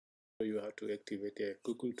how to activate a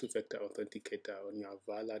Google Two Factor Authenticator on your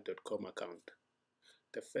VALR.com account.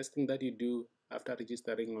 The first thing that you do after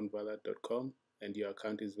registering on VALR.com and your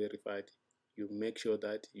account is verified, you make sure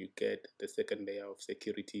that you get the second layer of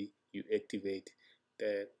security. You activate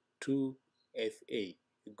the 2FA,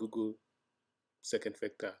 Google Second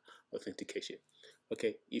Factor Authentication.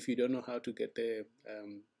 Okay, if you don't know how to get the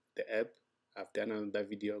app, I've done another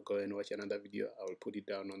video. Go and watch another video. I will put it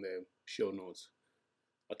down on the show notes.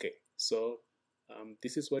 Okay, so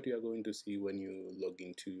this is what you are going to see when you log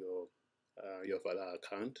into your VALR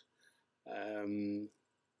account.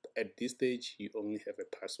 At this stage, you only have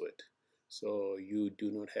a password, so you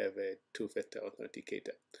do not have a two-factor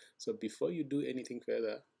authenticator. So before you do anything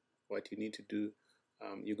further, what you need to do,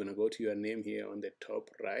 you're going to go to your name here on the top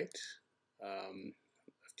right.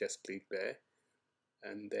 I've just clicked there,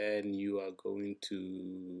 and then you are going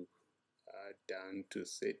to down to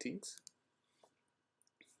settings,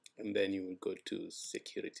 and then you will go to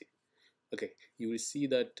security. Okay, you will see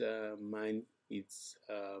that mine is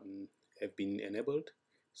have been enabled.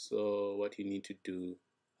 So what you need to do,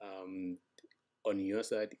 on your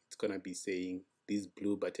side, it's gonna be saying, this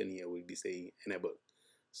blue button here will be saying enable.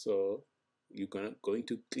 So you're going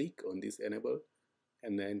to click on this enable,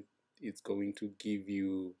 and then it's going to give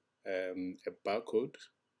you a barcode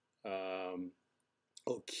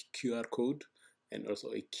or QR code, and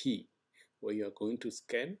also a key where you are going to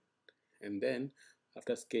scan. And then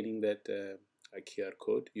after scanning that QR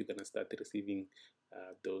code, you're gonna start receiving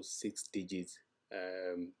those 6 digits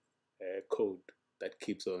code that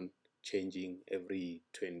keeps on changing every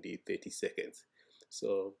 20-30 seconds.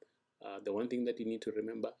 So the one thing that you need to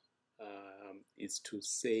remember is to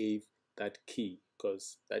save that key,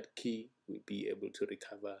 because that key will be able to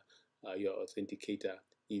recover your authenticator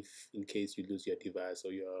if in case you lose your device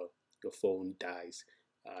or your phone dies.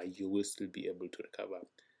 You will still be able to recover.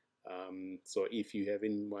 So if you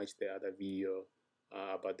haven't watched the other video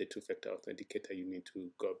about the two-factor authenticator, you need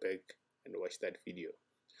to go back and watch that video.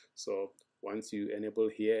 So once you enable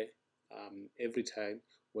here, every time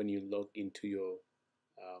when you log into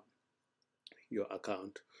your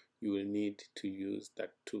account, you will need to use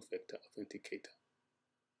that two-factor authenticator.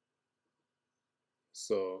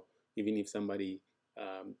 So even if somebody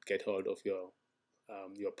get hold of your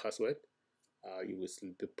password, you will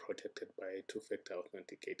still be protected by a two-factor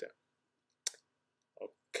authenticator.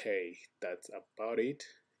 Okay, that's about it.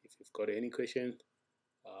 If you've got any question,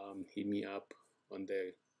 hit me up on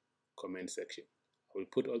the comment section. I will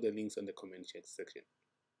put all the links on the comment section.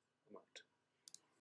 I'm out.